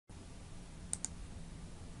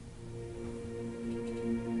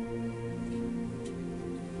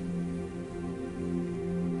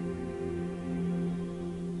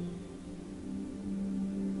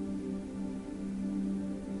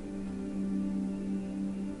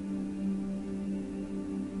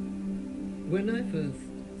When I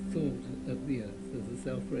first thought of the Earth as a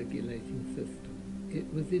self-regulating system,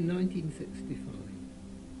 it was in 1965,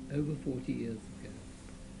 over 40 years ago,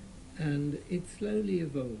 and it slowly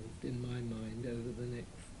evolved in my mind over the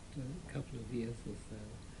next couple of years or so.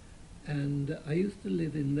 And I used to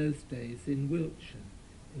live in those days in Wiltshire,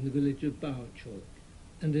 in the village of Bowerchalk,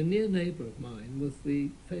 and a near neighbour of mine was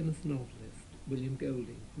the famous novelist William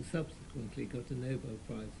Golding, who subsequently got a Nobel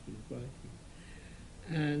Prize for his writing.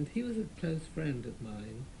 And he was a close friend of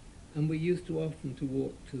mine, and we used to often to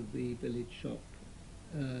walk to the village shop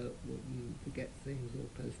to get things or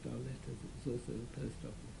post our letters. It was also the post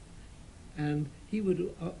office. And he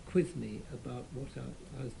would quiz me about what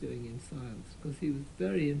I was doing in science, because he was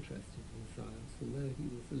very interested in science, although he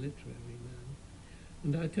was a literary man.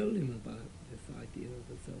 And I told him about this idea of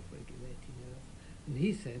a self-regulating Earth. And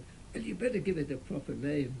he said, well, you better give it a proper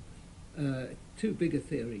name. Too big a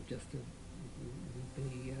theory just to be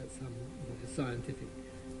some scientific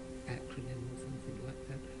acronym or something like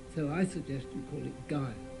that. So I suggest you call it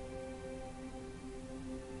Gaia.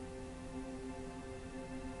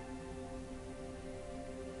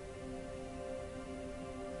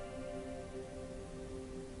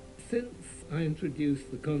 Since I introduced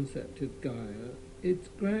the concept of Gaia, it's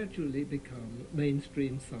gradually become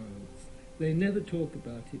mainstream science. They never talk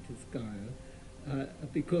about it as Gaia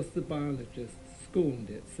because the biologists scorned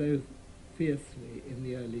it so fiercely in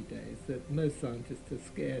the early days that most scientists are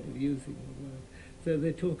scared of using the word. So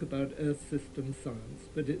they talk about Earth system science,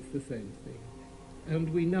 but it's the same thing.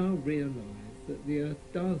 And we now realize that the Earth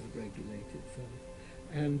does regulate itself,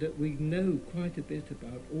 and we know quite a bit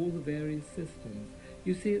about all the various systems.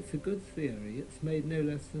 You see, it's a good theory. It's made no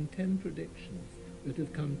less than 10 predictions that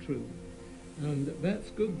have come true. And that's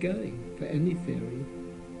good going for any theory.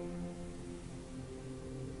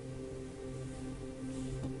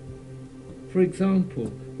 For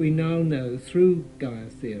example, we now know through Gaia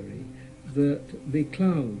theory that the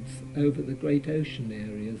clouds over the great ocean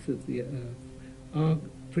areas of the Earth are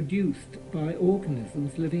produced by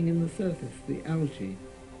organisms living in the surface, the algae.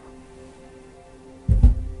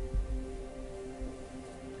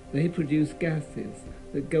 They produce gases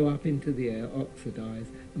that go up into the air,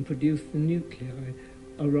 oxidize, and produce the nuclei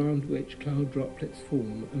around which cloud droplets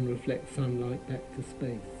form and reflect sunlight back to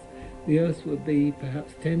space. The Earth would be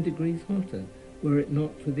perhaps 10 degrees hotter were it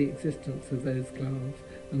not for the existence of those clouds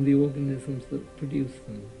and the organisms that produce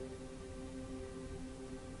them.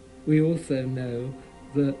 We also know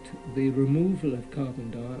that the removal of carbon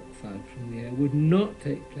dioxide from the air would not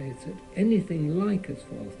take place at anything like as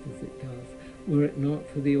fast as it does were it not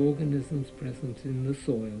for the organisms present in the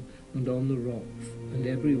soil and on the rocks and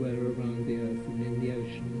everywhere around the Earth and in the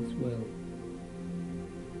ocean as well.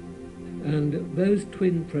 And those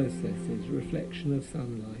twin processes, reflection of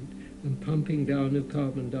sunlight and pumping down of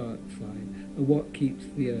carbon dioxide, are what keeps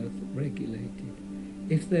the Earth regulated.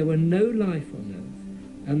 If there were no life on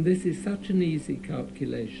Earth, and this is such an easy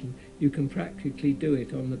calculation, you can practically do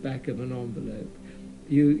it on the back of an envelope,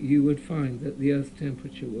 you would find that the Earth's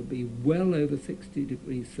temperature would be well over 60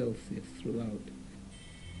 degrees Celsius throughout.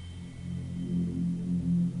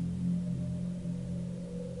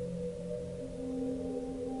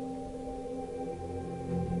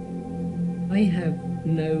 I have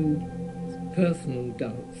no personal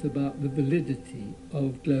doubts about the validity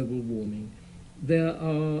of global warming. There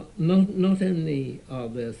are not only are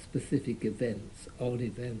there specific events, odd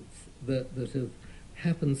events, that have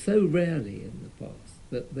happened so rarely in the past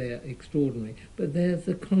that they're extraordinary, but there's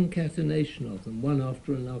a concatenation of them, one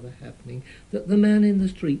after another happening, that the man in the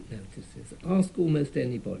street notices. Ask almost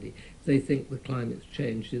anybody if they think the climate's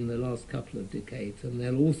changed in the last couple of decades, and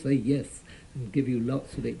they'll all say yes, and give you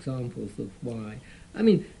lots of examples of why. I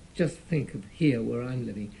mean, just think of here where I'm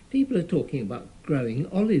living. People are talking about growing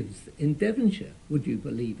olives in Devonshire, would you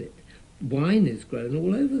believe it? Wine is grown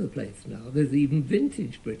all over the place now. There's even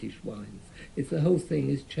vintage British wines. It's the whole thing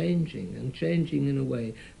is changing, and changing in a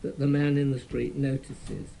way that the man in the street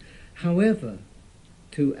notices. However,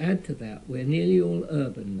 to add to that, we're nearly all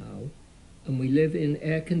urban now, and we live in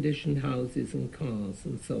air-conditioned houses and cars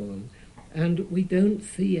and so on, and we don't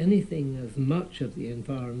see anything as much of the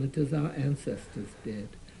environment as our ancestors did.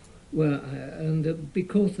 Well, and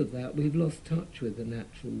because of that, we've lost touch with the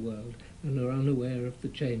natural world and are unaware of the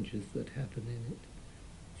changes that happen in it.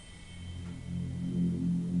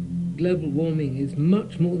 Global warming is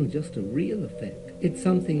much more than just a real effect. It's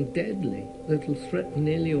something deadly that will threaten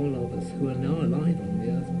nearly all of us who are now alive on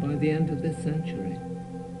the Earth by the end of this century.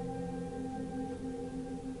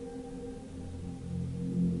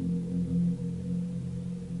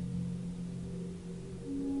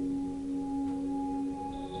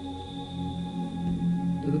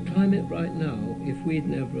 the climate right now, if we'd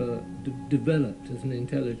never developed as an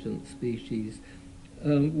intelligent species,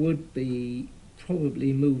 would be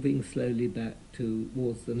probably moving slowly back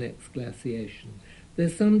towards the next glaciation.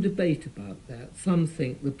 There's some debate about that. Some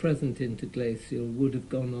think the present interglacial would have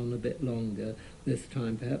gone on a bit longer this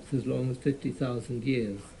time, perhaps as long as 50,000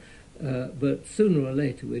 years. But sooner or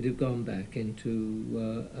later we'd have gone back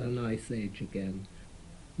into an ice age again.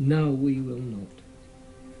 Now we will not.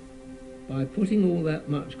 By putting all that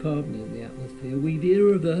much carbon in the atmosphere, we've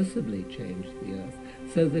irreversibly changed the Earth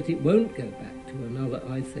so that it won't go back to another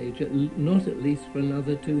ice age, not at least for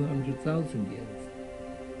another 200,000 years.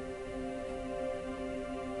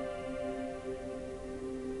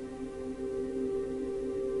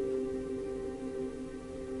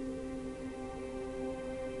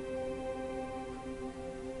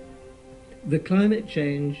 The climate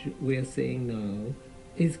change we're seeing now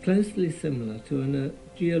is closely similar to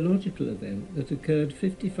a geological event that occurred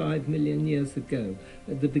 55 million years ago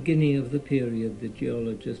at the beginning of the period the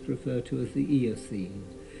geologists refer to as the Eocene.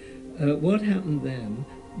 What happened then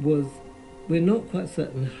was, we're not quite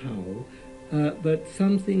certain how, but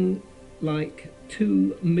something like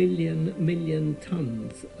 2 million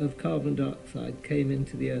tons of carbon dioxide came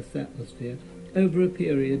into the Earth's atmosphere over a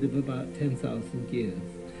period of about 10,000 years.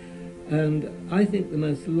 And I think the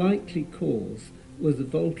most likely cause was a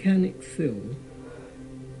volcanic sill,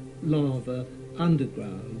 lava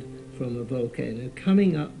underground from a volcano,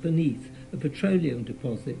 coming up beneath a petroleum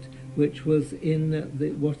deposit which was in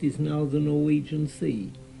what is now the Norwegian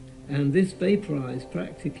Sea. And this vaporized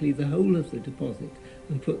practically the whole of the deposit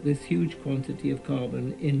and put this huge quantity of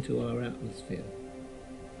carbon into our atmosphere.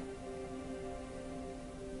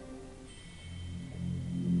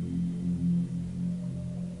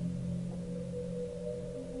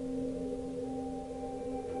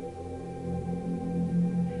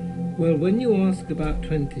 Well, when you ask about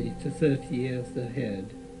 20 to 30 years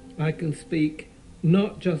ahead, I can speak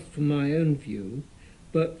not just from my own view,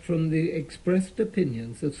 but from the expressed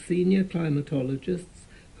opinions of senior climatologists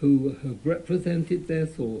who have represented their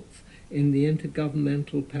thoughts in the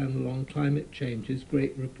Intergovernmental Panel on Climate Change's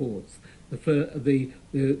great reports. The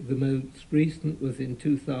most recent was in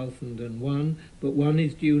 2001, but one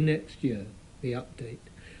is due next year, the update,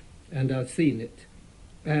 and I've seen it.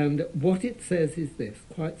 And what it says is this,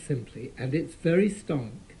 quite simply, and it's very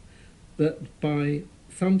stark, that by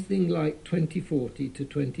something like 2040 to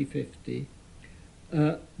 2050,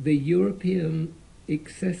 the European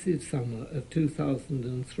excessive summer of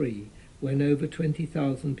 2003, when over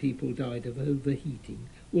 20,000 people died of overheating,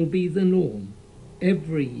 will be the norm.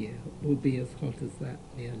 Every year will be as hot as that,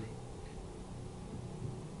 nearly.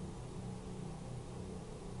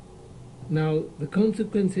 Now, the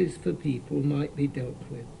consequences for people might be dealt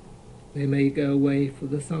with. They may go away for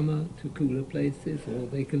the summer to cooler places, or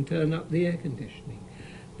they can turn up the air conditioning.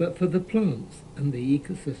 But for the plants and the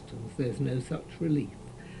ecosystems, there's no such relief.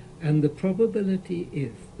 And the probability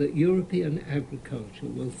is that European agriculture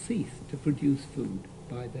will cease to produce food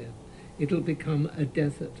by then. It'll become a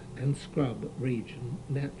desert and scrub region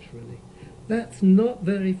naturally. That's not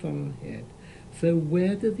very far ahead. So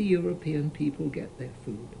where do the European people get their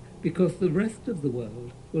food? Because the rest of the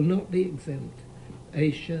world will not be exempt.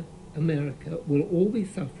 Asia, America will all be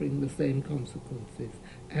suffering the same consequences,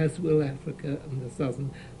 as will Africa and the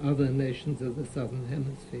other nations of the southern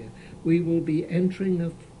hemisphere. We will be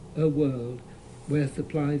entering a world where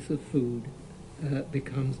supplies of food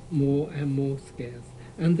becomes more and more scarce,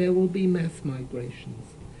 and there will be mass migrations.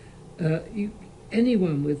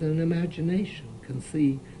 Anyone with an imagination can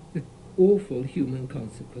see the awful human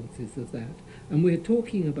consequences of that. And we're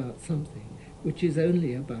talking about something which is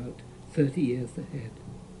only about 30 years ahead.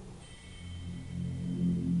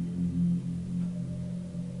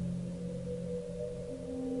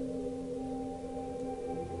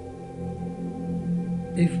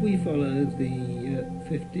 If we follow the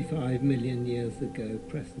 55 million years ago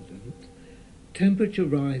precedent, temperature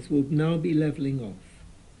rise will now be levelling off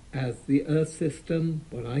as the Earth system,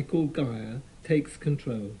 what I call Gaia, takes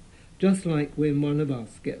control. Just like when one of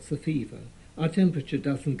us gets a fever, our temperature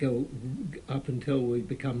doesn't go up until we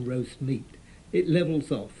become roast meat. It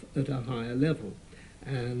levels off at a higher level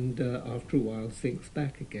and after a while sinks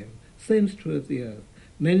back again. Same's true of the Earth.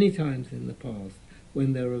 Many times in the past,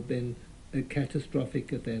 when there have been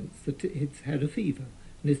catastrophic events, that it's had a fever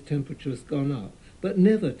and its temperature has gone up, but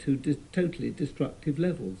never to totally destructive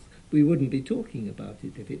levels. We wouldn't be talking about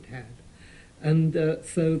it if it had. And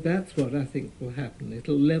so that's what I think will happen.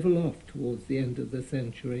 It'll level off towards the end of the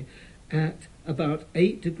century at about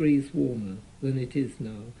 8 degrees warmer than it is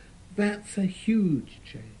now. That's a huge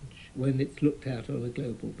change when it's looked at on a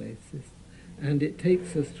global basis. and it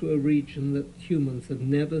takes us to a region that humans have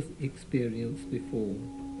never experienced before,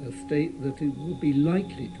 a state that it will be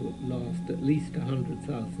likely to last at least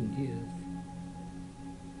 100,000 years.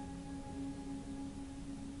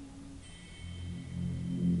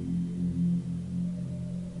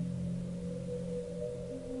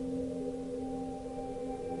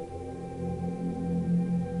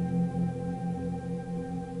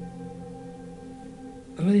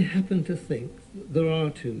 I happen to think that there are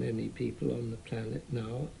too many people on the planet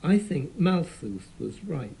now. I think Malthus was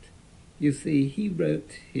right. You see, he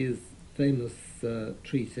wrote his famous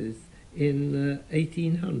treatise in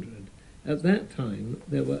 1800. At that time,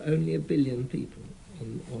 there were only 1 billion people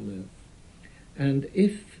on Earth. And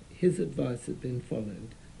if his advice had been followed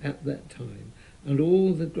at that time, and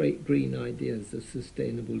all the great green ideas of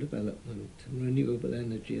sustainable development and renewable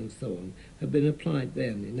energy and so on had been applied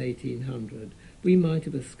then in 1800, we might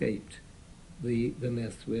have escaped the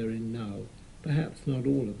mess we're in now. Perhaps not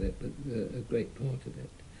all of it, but a great part of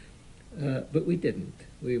it. But we didn't.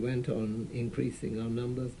 We went on increasing our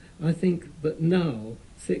numbers. I think that now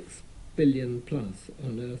 6 billion plus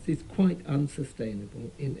on Earth is quite unsustainable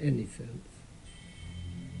in any sense.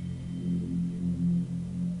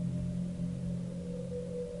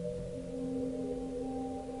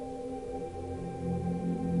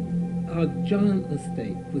 Our giant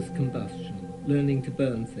mistake was combustion, learning to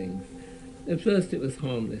burn things. At first it was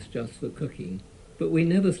harmless just for cooking, but we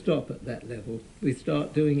never stop at that level. We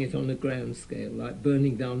start doing it on a grand scale, like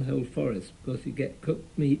burning down whole forests, because you get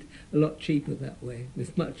cooked meat a lot cheaper that way.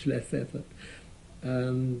 It's much less effort.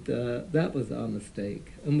 And that was our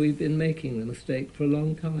mistake. And we've been making the mistake for a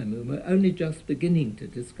long time, and we're only just beginning to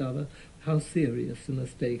discover how serious a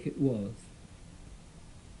mistake it was.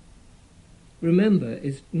 Remember,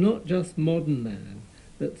 it's not just modern man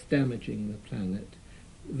that's damaging the planet.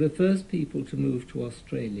 The first people to move to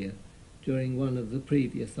Australia during one of the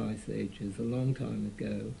previous ice ages, a long time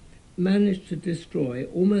ago, managed to destroy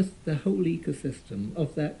almost the whole ecosystem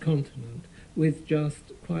of that continent with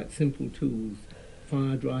just quite simple tools,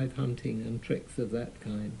 fire drive hunting and tricks of that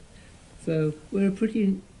kind. So we're a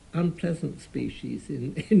pretty unpleasant species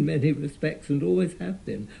in many respects, and always have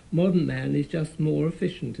been. Modern man is just more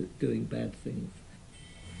efficient at doing bad things.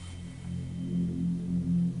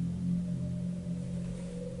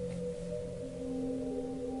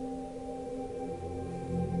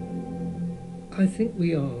 I think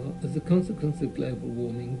we are, as a consequence of global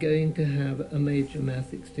warming, going to have a major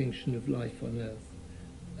mass extinction of life on Earth.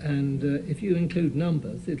 And if you include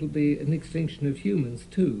numbers, it'll be an extinction of humans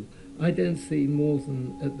too. I don't see more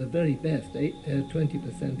than, at the very best,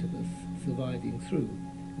 20% of us surviving through,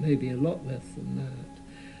 maybe a lot less than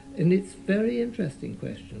that. And it's a very interesting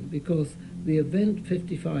question, because the event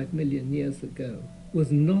 55 million years ago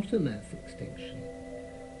was not a mass extinction.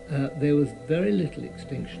 There was very little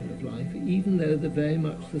extinction of life, even though very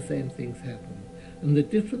much the same things happened. And the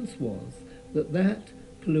difference was that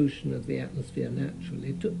pollution of the atmosphere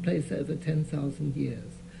naturally took place over 10,000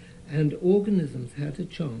 years. And organisms had a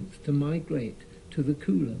chance to migrate to the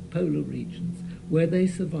cooler polar regions, where they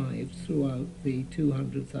survived throughout the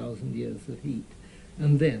 200,000 years of heat.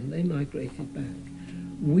 And then they migrated back.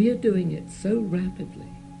 We are doing it so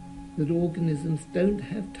rapidly that organisms don't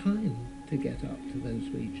have time to get up to those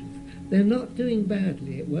regions. They're not doing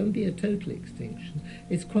badly. It won't be a total extinction.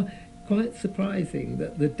 It's quite surprising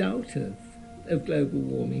that the doubters of global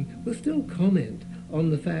warming will still comment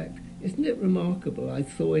on the fact, isn't it remarkable, I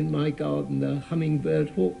saw in my garden a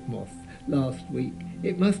hummingbird hawk moth last week.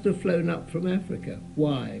 It must have flown up from Africa.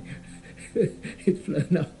 Why? It's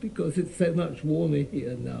flown up because it's so much warmer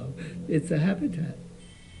here now. It's a habitat.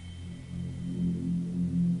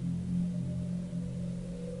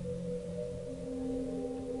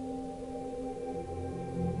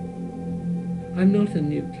 I'm not a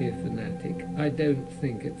nuclear fanatic. I don't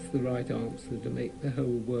think it's the right answer to make the whole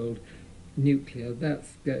world nuclear.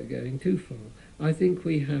 That's going too far. I think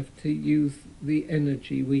we have to use the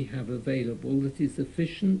energy we have available that is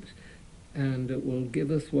efficient and that will give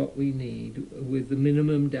us what we need with the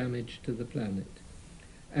minimum damage to the planet.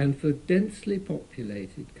 And for densely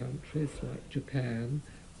populated countries like Japan,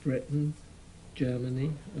 Britain,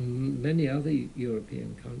 Germany, and many other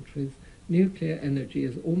European countries, nuclear energy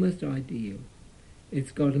is almost ideal.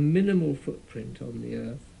 It's got a minimal footprint on the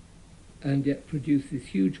Earth and yet produces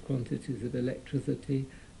huge quantities of electricity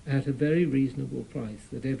at a very reasonable price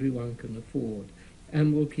that everyone can afford,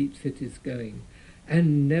 and will keep cities going.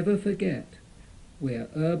 And never forget, we're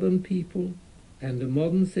urban people, and a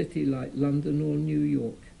modern city like London or New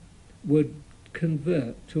York would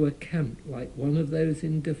convert to a camp like one of those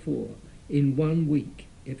in Darfur in 1 week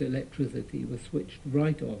if electricity was switched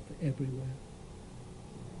right off everywhere.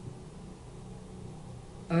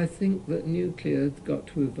 I think that nuclear has got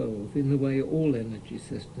to evolve in the way all energy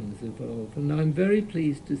systems evolve, and I'm very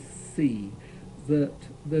pleased to see that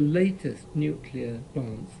the latest nuclear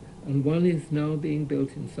plants, and one is now being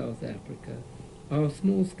built in South Africa, are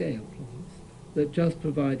small-scale plants that just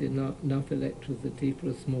provide enough electricity for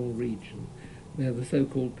a small region. They're the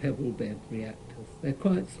so-called pebble bed reactors. They're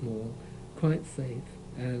quite small, quite safe,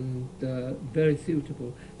 and very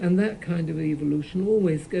suitable. And that kind of evolution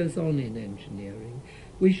always goes on in engineering.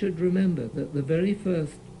 We should remember that the very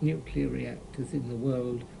first nuclear reactors in the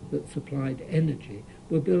world that supplied energy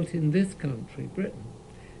were built in this country, Britain,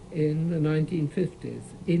 in the 1950s,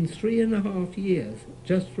 in 3.5 years,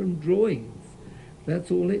 just from drawings.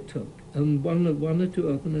 That's all it took, and one or two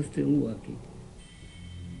of them are still working.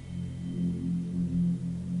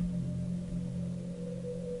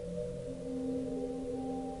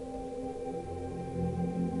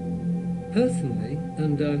 Personally,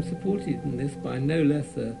 and I'm supported in this by no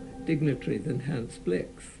less a dignitary than Hans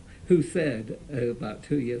Blix, who said about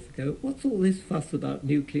 2 years ago, "What's all this fuss about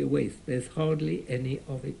nuclear waste? There's hardly any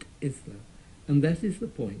of it, is there?" And that is the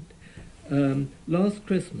point. Last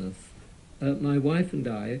Christmas, my wife and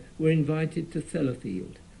I were invited to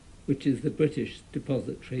Sellafield, which is the British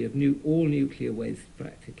depository of all nuclear waste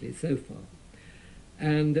practically so far.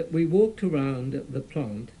 And we walked around at the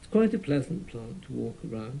plant. It's quite a pleasant plant to walk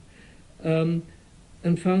around.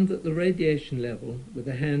 And found that the radiation level, with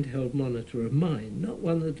a handheld monitor of mine, not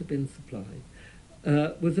one that had been supplied,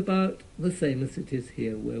 was about the same as it is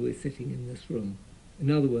here where we're sitting in this room. In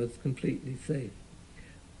other words, completely safe.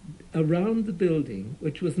 Around the building,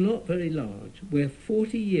 which was not very large, where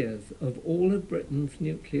 40 years of all of Britain's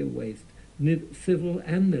nuclear waste, civil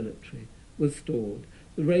and military, was stored,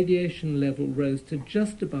 the radiation level rose to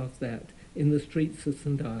just above that in the streets of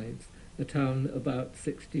St Ives, a town about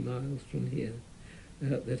 60 miles from here,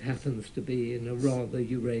 that happens to be in a rather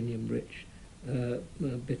uranium-rich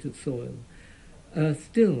bit of soil.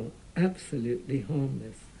 Still absolutely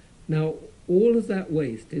harmless. Now, all of that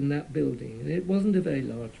waste in that building, and it wasn't a very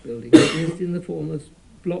large building, it was in the form of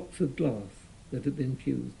blocks of glass that had been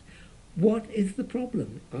fused. What is the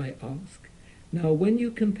problem, I ask? Now, when you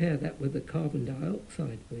compare that with the carbon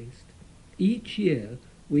dioxide waste, each year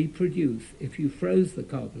we produce, if you froze the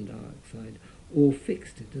carbon dioxide or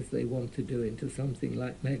fixed it as they want to do into something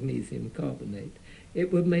like magnesium carbonate, it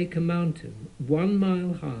would make a mountain 1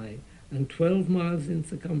 mile high and 12 miles in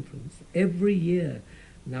circumference every year.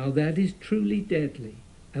 Now that is truly deadly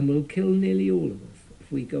and will kill nearly all of us if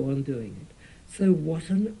we go on doing it. So what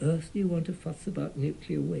on earth do you want to fuss about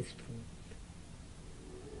nuclear waste for?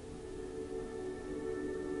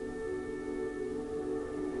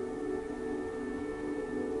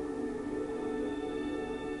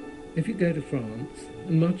 If you go to France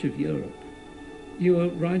and much of Europe, you are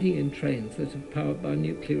riding in trains that are powered by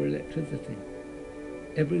nuclear electricity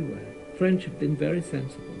everywhere. French have been very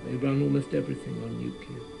sensible. They run almost everything on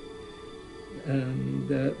nuclear. And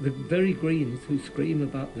the very Greens who scream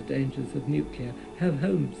about the dangers of nuclear have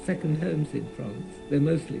homes, second homes in France. They're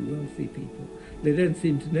mostly wealthy people. They don't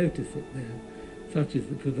seem to notice it there. Such is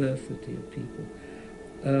the perversity of people.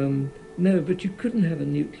 No, but you couldn't have a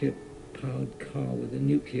nuclear-powered car with a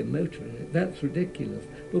nuclear motor in it. That's ridiculous.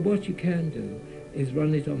 But what you can do is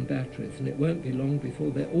run it on batteries, and it won't be long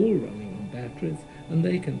before they're all running on batteries, and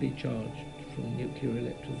they can be charged from nuclear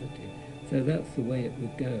electricity. So that's the way it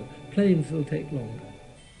would go. Planes will take longer.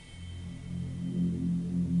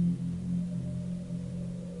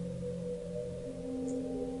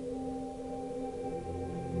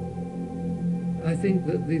 I think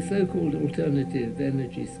that the so-called alternative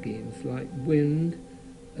energy schemes like wind,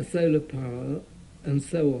 solar power, and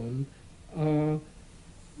so on are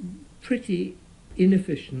pretty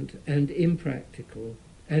inefficient and impractical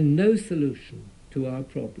and no solution to our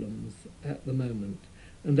problems at the moment.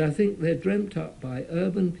 And I think they're dreamt up by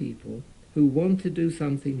urban people who want to do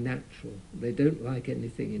something natural. They don't like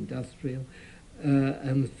anything industrial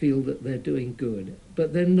and feel that they're doing good.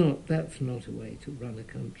 But they're not. That's not a way to run a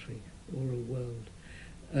country or a world.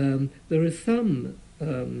 There are some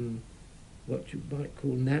what you might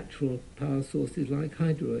call natural power sources like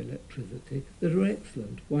hydroelectricity that are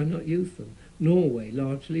excellent. Why not use them? Norway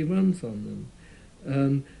largely runs on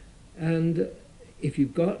them. And if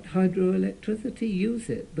you've got hydroelectricity, use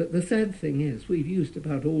it. But the sad thing is we've used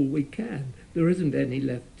about all we can. There isn't any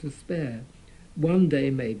left to spare. One day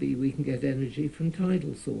maybe we can get energy from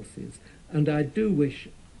tidal sources. And I do wish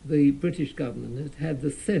the British government had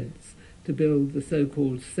the sense to build the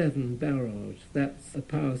so-called Severn barrage. That's a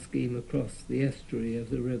power scheme across the estuary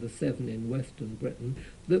of the River Severn in western Britain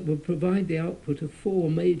that would provide the output of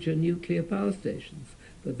 4 major nuclear power stations.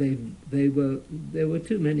 but there were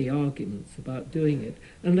too many arguments about doing it,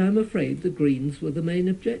 and I'm afraid the Greens were the main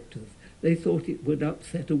objectors. They thought it would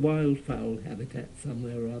upset a wildfowl habitat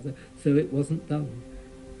somewhere or other, so it wasn't done.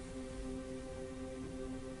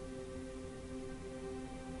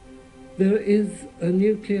 There is a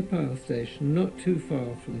nuclear power station not too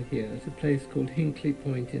far from here at a place called Hinkley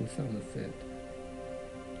Point in Somerset.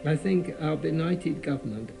 I think our benighted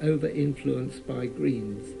government, over-influenced by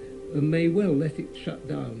Greens, may well let it shut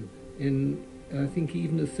down in, I think,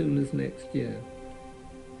 even as soon as next year.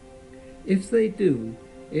 If they do,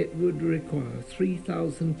 it would require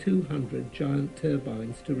 3,200 giant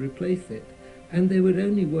turbines to replace it, and they would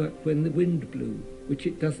only work when the wind blew, which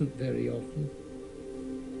it doesn't very often.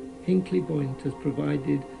 Hinkley Point has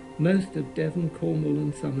provided most of Devon, Cornwall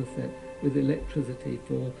and Somerset with electricity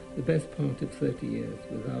for the best part of 30 years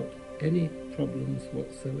without any problems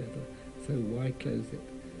whatsoever, so why close it?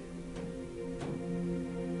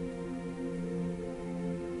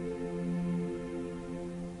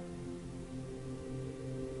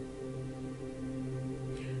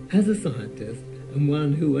 As a scientist, and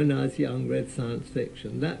one who when I was young read science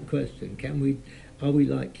fiction, that question, are we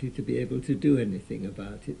likely to be able to do anything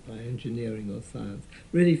about it by engineering or science,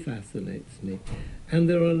 really fascinates me. And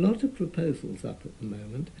there are a lot of proposals up at the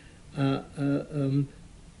moment.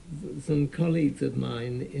 Some colleagues of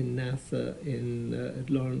mine in NASA at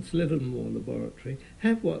Lawrence Livermore Laboratory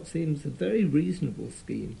have what seems a very reasonable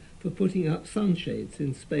scheme for putting up sunshades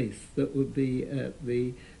in space that would be at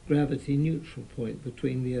the gravity neutral point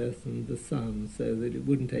between the Earth and the Sun, so that it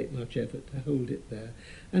wouldn't take much effort to hold it there.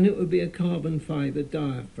 And it would be a carbon fibre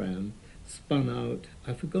diaphragm spun out,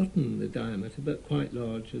 I've forgotten the diameter, but quite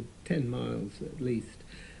large, 10 miles at least.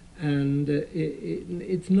 And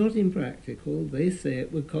it's not impractical. They say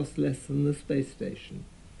it would cost less than the space station,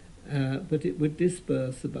 but it would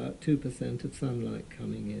disperse about 2% of sunlight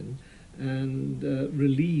coming in and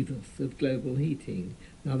relieve us of global heating.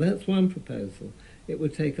 Now that's one proposal. It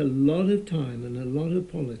would take a lot of time and a lot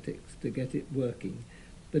of politics to get it working,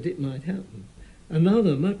 but it might happen.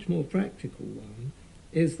 Another much more practical one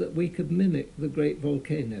is that we could mimic the great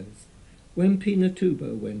volcanoes. When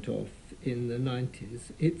Pinatubo went off in the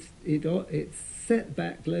 90s, it set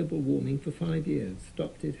back global warming for 5 years,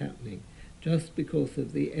 stopped it happening, just because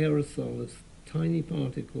of the aerosol of tiny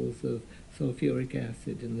particles of sulfuric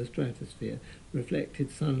acid in the stratosphere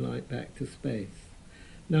reflected sunlight back to space.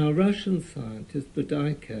 Now, Russian scientist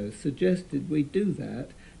Bodaiko suggested we do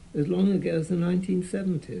that as long ago as the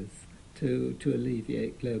 1970s to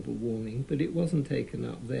alleviate global warming, but it wasn't taken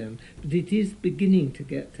up then. But it is beginning to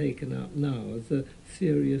get taken up now as a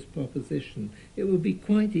serious proposition. It would be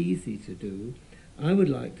quite easy to do. I would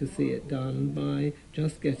like to see it done by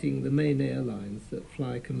just getting the main airlines that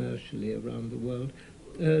fly commercially around the world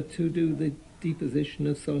to do the deposition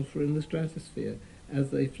of sulfur in the stratosphere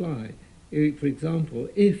as they fly. For example,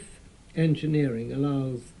 if engineering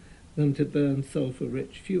allows them to burn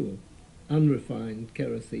sulfur-rich fuel, unrefined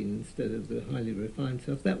kerosene instead of the highly refined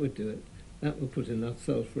stuff, that would do it. That would put enough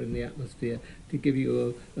sulfur in the atmosphere to give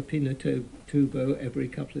you a Pinatubo every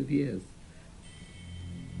couple of years.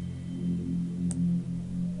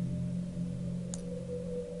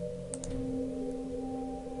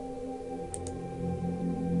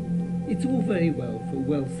 It's all very well for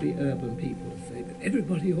wealthy urban people to say that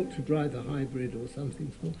everybody ought to drive a hybrid or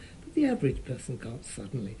something small, but the average person can't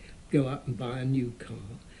suddenly go out and buy a new car.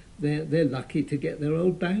 They're lucky to get their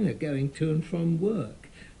old banger going to and from work.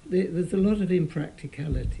 There's a lot of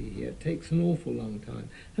impracticality here. It takes an awful long time.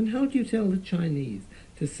 And how do you tell the Chinese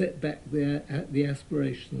to set back the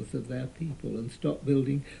aspirations of their people and stop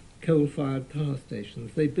building coal-fired power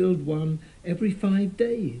stations? They build one every 5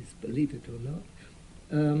 days, believe it or not.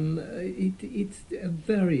 It's a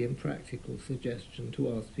very impractical suggestion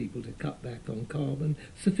to ask people to cut back on carbon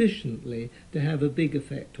sufficiently to have a big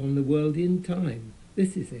effect on the world in time.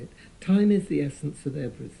 This is it. Time is the essence of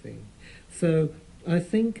everything. So I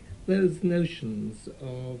think those notions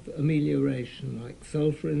of amelioration, like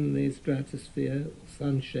sulfur in the stratosphere,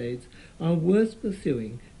 sunshades, are worth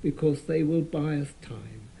pursuing because they will buy us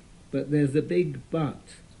time. But there's a big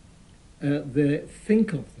but.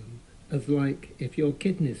 Think of them as like if your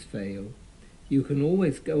kidneys fail, you can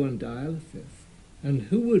always go on dialysis. And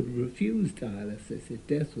who would refuse dialysis if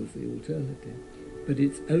death was the alternative? But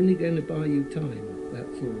it's only going to buy you time,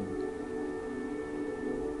 that's all.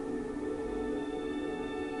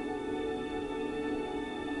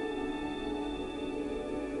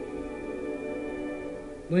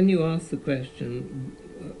 When you ask the question,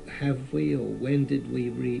 have we, or when did we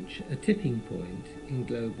reach a tipping point in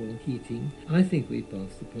global heating? I think we've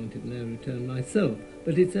passed the point of no return myself,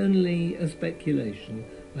 but it's only a speculation.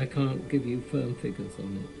 I can't give you firm figures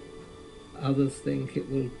on it. Others think it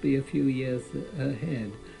will be a few years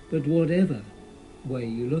ahead, but whatever way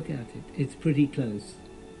you look at it, it's pretty close.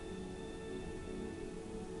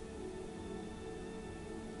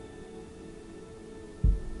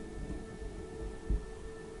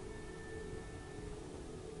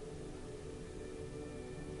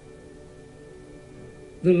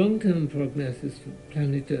 The long-term prognosis for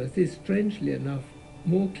planet Earth is, strangely enough,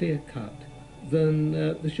 more clear-cut than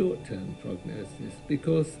the short-term prognosis,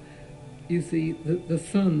 because, you see, the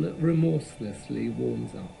sun remorselessly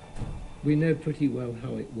warms up. We know pretty well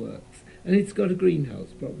how it works, and it's got a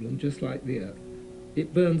greenhouse problem, just like the Earth.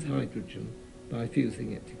 It burns hydrogen by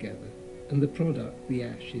fusing it together, and the product, the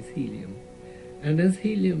ash, is helium. And as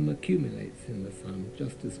helium accumulates in the sun,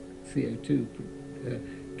 just as CO2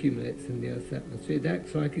 accumulates in the Earth's atmosphere, it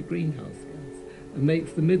acts like a greenhouse gas and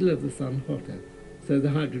makes the middle of the sun hotter, so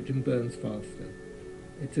the hydrogen burns faster.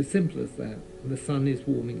 It's as simple as that. The sun is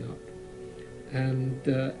warming up. And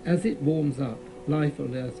as it warms up, life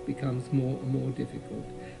on Earth becomes more and more difficult.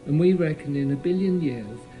 And we reckon in 1 billion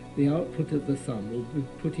years, the output of the sun will be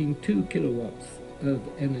putting 2 kilowatts of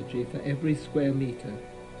energy for every square meter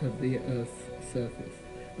of the Earth's surface.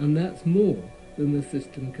 And that's more than the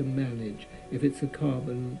system can manage if it's a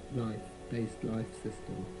carbon-based life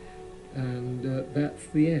system. And that's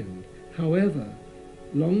the end. However,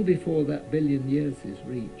 long before that 1 billion years is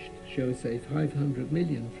reached, shall say 500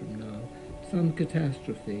 million from now, some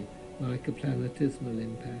catastrophe, like a planetesimal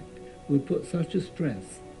impact, would put such a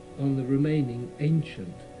stress on the remaining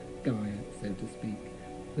ancient Gaia, so to speak,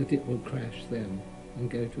 that it will crash then and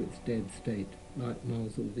go to its dead state, like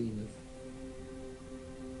Mars or Venus.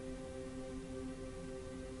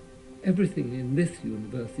 Everything in this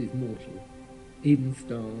universe is mortal, even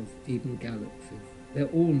stars, even galaxies. They're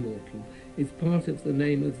all mortal. It's part of the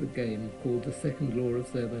name of the game called the second law of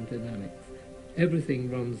thermodynamics. Everything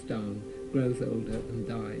runs down, grows older and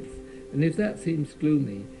dies. And if that seems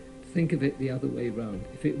gloomy, think of it the other way round.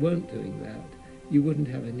 If it weren't doing that, you wouldn't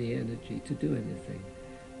have any energy to do anything.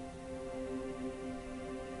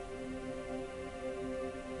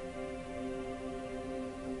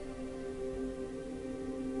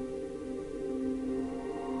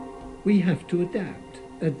 We have to adapt.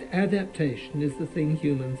 Adaptation is the thing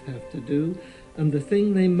humans have to do, and the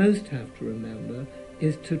thing they most have to remember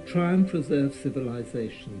is to try and preserve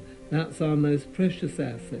civilization. That's our most precious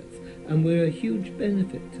assets, and we're a huge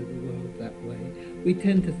benefit to the world that way. We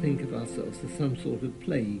tend to think of ourselves as some sort of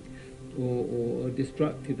plague or a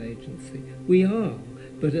destructive agency. We are,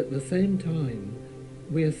 but at the same time,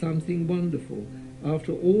 we are something wonderful.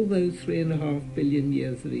 After all those 3.5 billion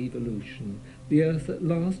years of evolution, the Earth at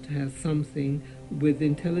last has something with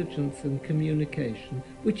intelligence and communication,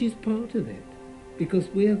 which is part of it, because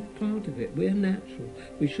we're part of it. We're natural.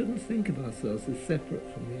 We shouldn't think of ourselves as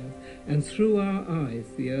separate from the Earth. And through our eyes,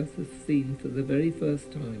 the Earth has seen for the very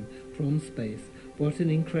first time from space what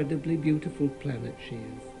an incredibly beautiful planet she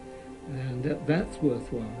is. And that's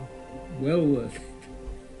worthwhile, well worth